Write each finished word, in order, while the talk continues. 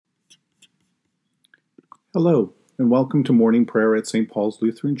Hello, and welcome to morning prayer at St. Paul's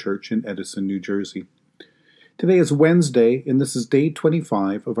Lutheran Church in Edison, New Jersey. Today is Wednesday, and this is day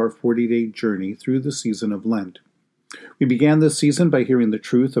 25 of our 40-day journey through the season of Lent. We began this season by hearing the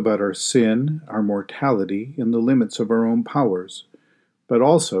truth about our sin, our mortality, and the limits of our own powers. But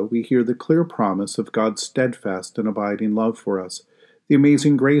also, we hear the clear promise of God's steadfast and abiding love for us, the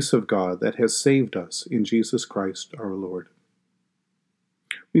amazing grace of God that has saved us in Jesus Christ our Lord.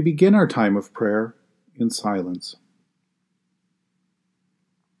 We begin our time of prayer in silence.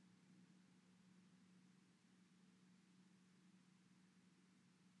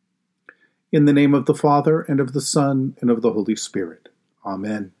 In the name of the Father, and of the Son, and of the Holy Spirit.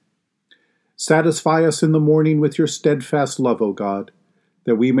 Amen. Satisfy us in the morning with your steadfast love, O God,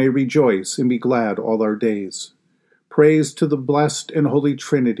 that we may rejoice and be glad all our days. Praise to the blessed and holy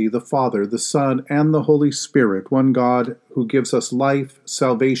Trinity, the Father, the Son, and the Holy Spirit, one God, who gives us life,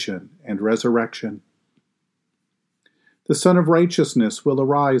 salvation, and resurrection. The Son of Righteousness will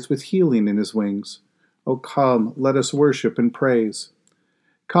arise with healing in his wings. O come, let us worship and praise.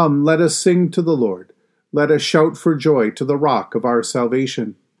 Come, let us sing to the Lord. Let us shout for joy to the rock of our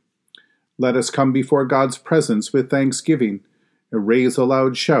salvation. Let us come before God's presence with thanksgiving, and raise a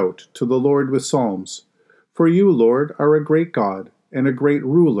loud shout to the Lord with psalms. For you, Lord, are a great God, and a great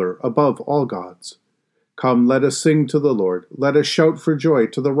ruler above all gods. Come, let us sing to the Lord. Let us shout for joy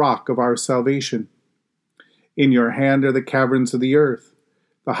to the rock of our salvation. In your hand are the caverns of the earth.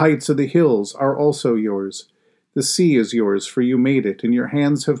 The heights of the hills are also yours. The sea is yours, for you made it, and your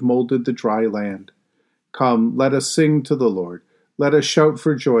hands have molded the dry land. Come, let us sing to the Lord. Let us shout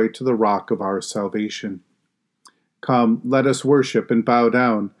for joy to the rock of our salvation. Come, let us worship and bow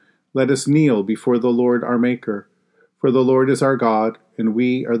down. Let us kneel before the Lord our Maker. For the Lord is our God, and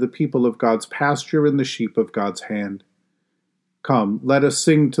we are the people of God's pasture and the sheep of God's hand. Come, let us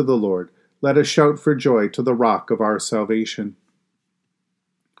sing to the Lord. Let us shout for joy to the rock of our salvation.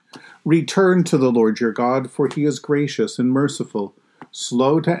 Return to the Lord your God, for he is gracious and merciful,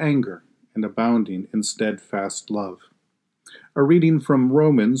 slow to anger, and abounding in steadfast love. A reading from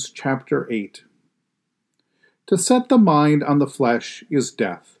Romans chapter 8. To set the mind on the flesh is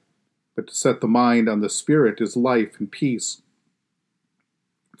death, but to set the mind on the Spirit is life and peace.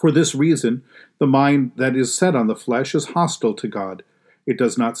 For this reason, the mind that is set on the flesh is hostile to God. It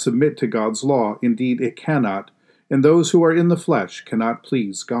does not submit to God's law. Indeed, it cannot, and those who are in the flesh cannot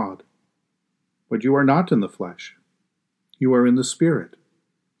please God. But you are not in the flesh. You are in the Spirit,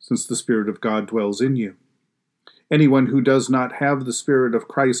 since the Spirit of God dwells in you. Anyone who does not have the Spirit of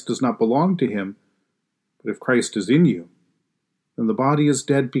Christ does not belong to him. But if Christ is in you, then the body is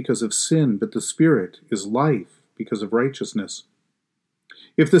dead because of sin, but the Spirit is life because of righteousness.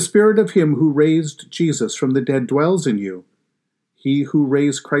 If the Spirit of him who raised Jesus from the dead dwells in you, he who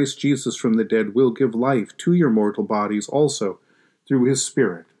raised Christ Jesus from the dead will give life to your mortal bodies also through his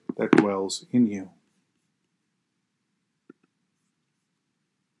Spirit that dwells in you.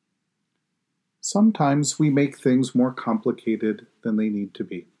 Sometimes we make things more complicated than they need to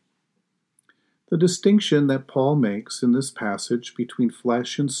be. The distinction that Paul makes in this passage between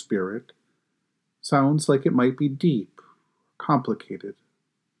flesh and spirit sounds like it might be deep, complicated.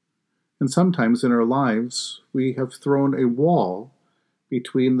 And sometimes in our lives, we have thrown a wall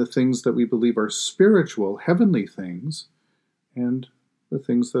between the things that we believe are spiritual, heavenly things, and the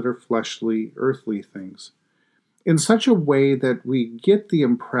things that are fleshly, earthly things, in such a way that we get the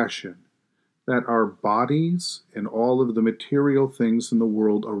impression that our bodies and all of the material things in the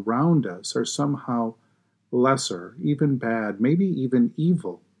world around us are somehow lesser, even bad, maybe even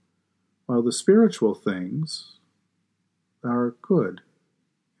evil, while the spiritual things are good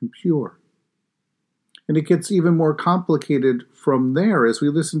and pure. And it gets even more complicated from there as we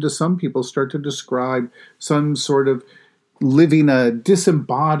listen to some people start to describe some sort of living a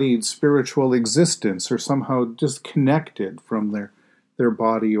disembodied spiritual existence or somehow disconnected from their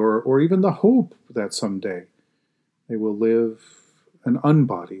body or even the hope that someday they will live an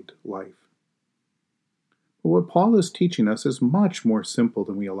unbodied life. But what Paul is teaching us is much more simple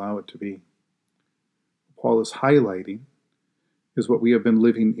than we allow it to be. What Paul is highlighting is what we have been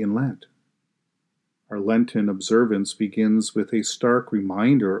living in Lent. Our Lenten observance begins with a stark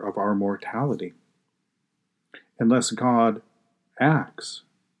reminder of our mortality. Unless God acts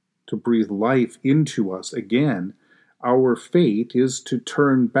to breathe life into us again, our fate is to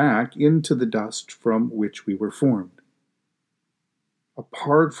turn back into the dust from which we were formed.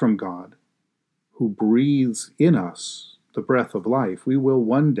 Apart from God, who breathes in us the breath of life, we will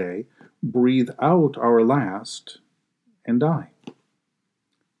one day breathe out our last and die.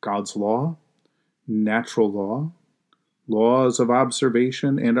 God's law, natural law, Laws of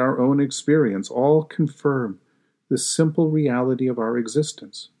observation and our own experience all confirm the simple reality of our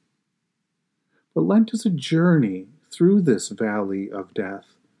existence. But Lent is a journey through this valley of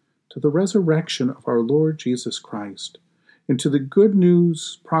death to the resurrection of our Lord Jesus Christ, and to the good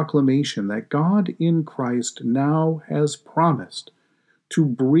news proclamation that God in Christ now has promised to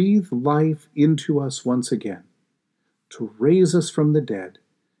breathe life into us once again, to raise us from the dead,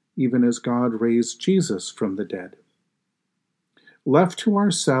 even as God raised Jesus from the dead. Left to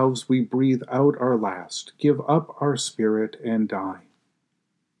ourselves, we breathe out our last, give up our spirit, and die.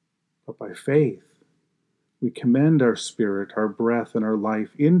 But by faith, we commend our spirit, our breath, and our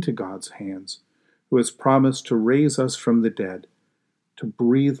life into God's hands, who has promised to raise us from the dead, to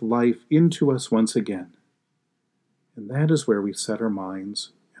breathe life into us once again. And that is where we set our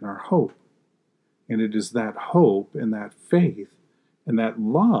minds and our hope. And it is that hope and that faith and that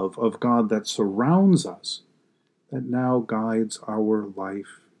love of God that surrounds us that now guides our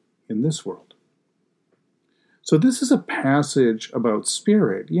life in this world. So this is a passage about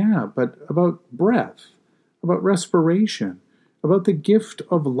spirit, but about breath, about respiration, about the gift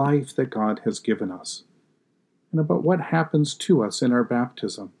of life that God has given us, and about what happens to us in our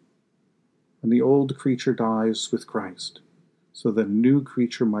baptism when the old creature dies with Christ, so that a new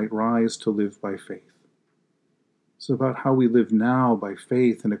creature might rise to live by faith. It's about how we live now by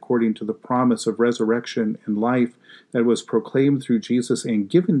faith and according to the promise of resurrection and life that was proclaimed through Jesus and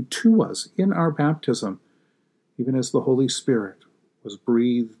given to us in our baptism, even as the Holy Spirit was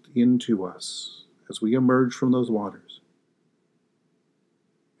breathed into us as we emerge from those waters.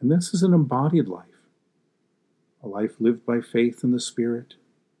 And this is an embodied life, a life lived by faith in the Spirit,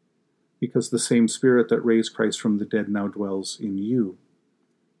 because the same Spirit that raised Christ from the dead now dwells in you,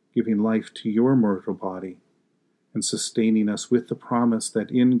 giving life to your mortal body and sustaining us with the promise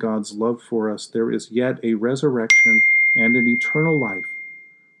that in God's love for us there is yet a resurrection and an eternal life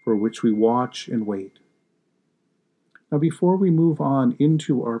for which we watch and wait. Now, before we move on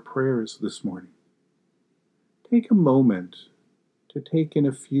into our prayers this morning, take a moment to take in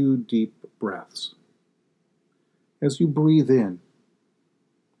a few deep breaths. As you breathe in,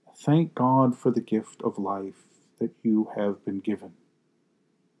 thank God for the gift of life that you have been given.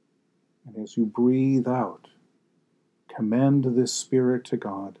 And as you breathe out, commend this spirit to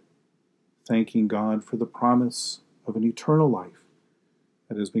God, thanking God for the promise of an eternal life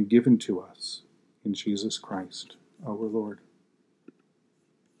that has been given to us in Jesus Christ, our Lord.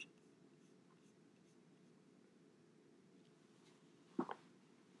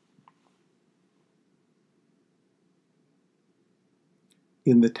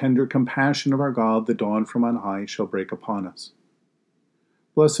 In the tender compassion of our God, the dawn from on high shall break upon us.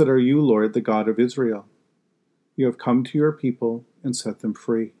 Blessed are you, Lord, the God of Israel. You have come to your people and set them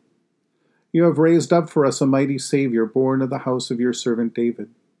free. You have raised up for us a mighty Savior, born of the house of your servant David.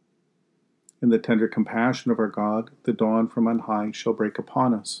 In the tender compassion of our God, the dawn from on high shall break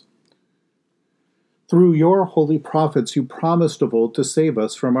upon us. Through your holy prophets you promised of old to save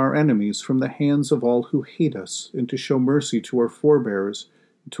us from our enemies, from the hands of all who hate us, and to show mercy to our forebears,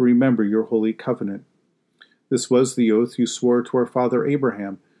 and to remember your holy covenant. This was the oath you swore to our father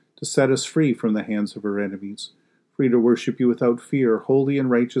Abraham, to set us free from the hands of our enemies, free to worship you without fear, holy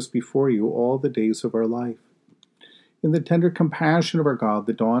and righteous before you all the days of our life. In the tender compassion of our God,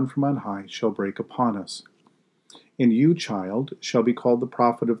 the dawn from on high shall break upon us. And you, child, shall be called the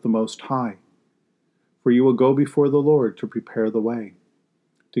prophet of the Most High. For you will go before the Lord to prepare the way,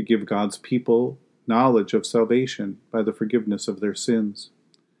 to give God's people knowledge of salvation by the forgiveness of their sins.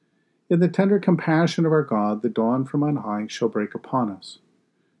 In the tender compassion of our God, the dawn from on high shall break upon us,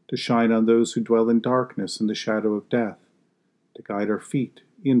 to shine on those who dwell in darkness and the shadow of death, to guide our feet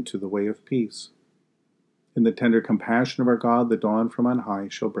into the way of peace. In the tender compassion of our God, the dawn from on high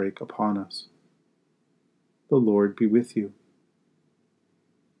shall break upon us. The Lord be with you.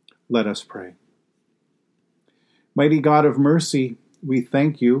 Let us pray. Mighty God of mercy, we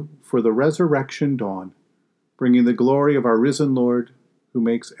thank you for the resurrection dawn, bringing the glory of our risen Lord, who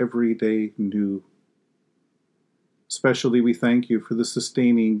makes every day new. Especially we thank you for the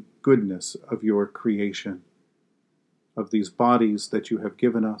sustaining goodness of your creation, of these bodies that you have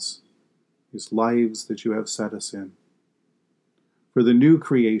given us, these lives that you have set us in, for the new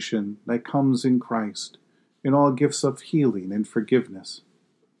creation that comes in Christ, in all gifts of healing and forgiveness,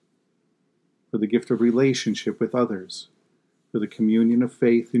 for the gift of relationship with others, for the communion of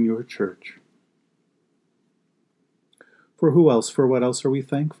faith in your church. For who else, for what else are we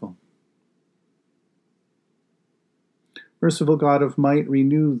thankful? Merciful God of might,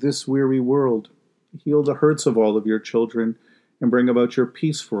 renew this weary world, heal the hurts of all of your children, and bring about your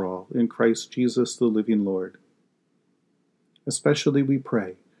peace for all, in Christ Jesus the living Lord. Especially we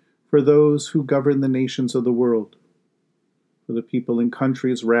pray for those who govern the nations of the world, for the people in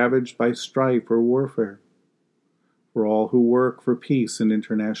countries ravaged by strife or warfare, for all who work for peace and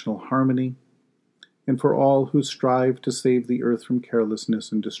international harmony, and for all who strive to save the earth from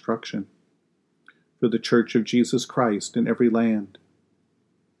carelessness and destruction, for the Church of Jesus Christ in every land.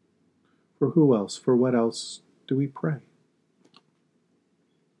 For who else, for what else do we pray?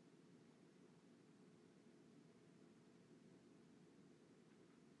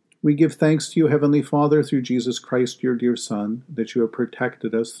 We give thanks to you, Heavenly Father, through Jesus Christ, your dear Son, that you have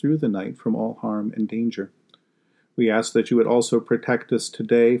protected us through the night from all harm and danger. We ask that you would also protect us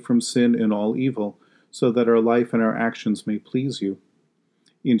today from sin and all evil, so that our life and our actions may please you.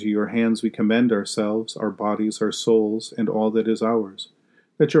 Into your hands we commend ourselves, our bodies, our souls, and all that is ours.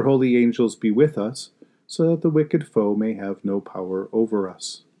 That your holy angels be with us, so that the wicked foe may have no power over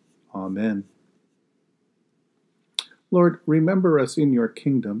us. Amen. Lord, remember us in your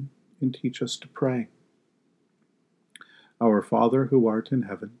kingdom and teach us to pray. Our Father, who art in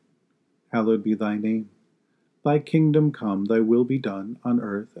heaven, hallowed be thy name. Thy kingdom come, thy will be done, on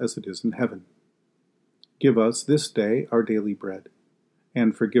earth as it is in heaven. Give us this day our daily bread,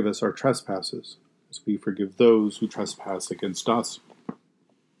 and forgive us our trespasses, as we forgive those who trespass against us.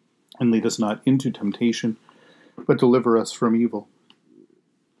 And lead us not into temptation, but deliver us from evil.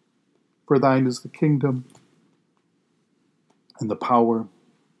 For thine is the kingdom, and the power,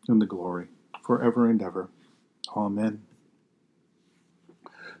 and the glory, forever and ever. Amen.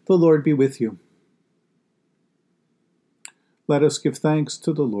 The Lord be with you. Let us give thanks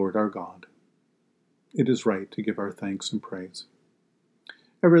to the Lord our God. It is right to give our thanks and praise.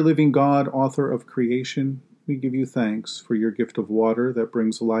 Ever-living God, author of creation, we give you thanks for your gift of water that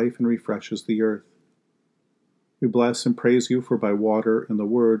brings life and refreshes the earth. We bless and praise you, for by water and the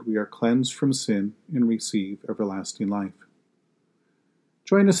word we are cleansed from sin and receive everlasting life.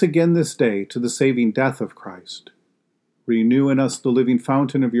 Join us again this day to the saving death of Christ. Renew in us the living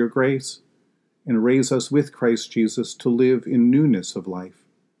fountain of your grace, and raise us with Christ Jesus to live in newness of life.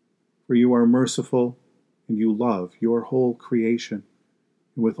 For you are merciful, and you love your whole creation.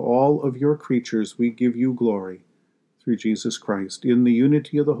 And with all of your creatures we give you glory, through Jesus Christ, in the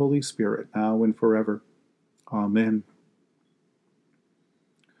unity of the Holy Spirit, now and forever. Amen.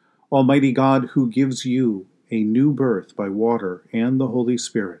 Almighty God, who gives you a new birth by water and the Holy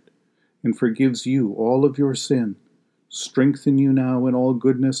Spirit, and forgives you all of your sin, strengthen you now in all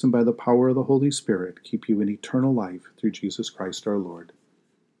goodness, and by the power of the Holy Spirit keep you in eternal life through Jesus Christ our Lord.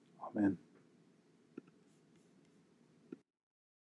 Amen.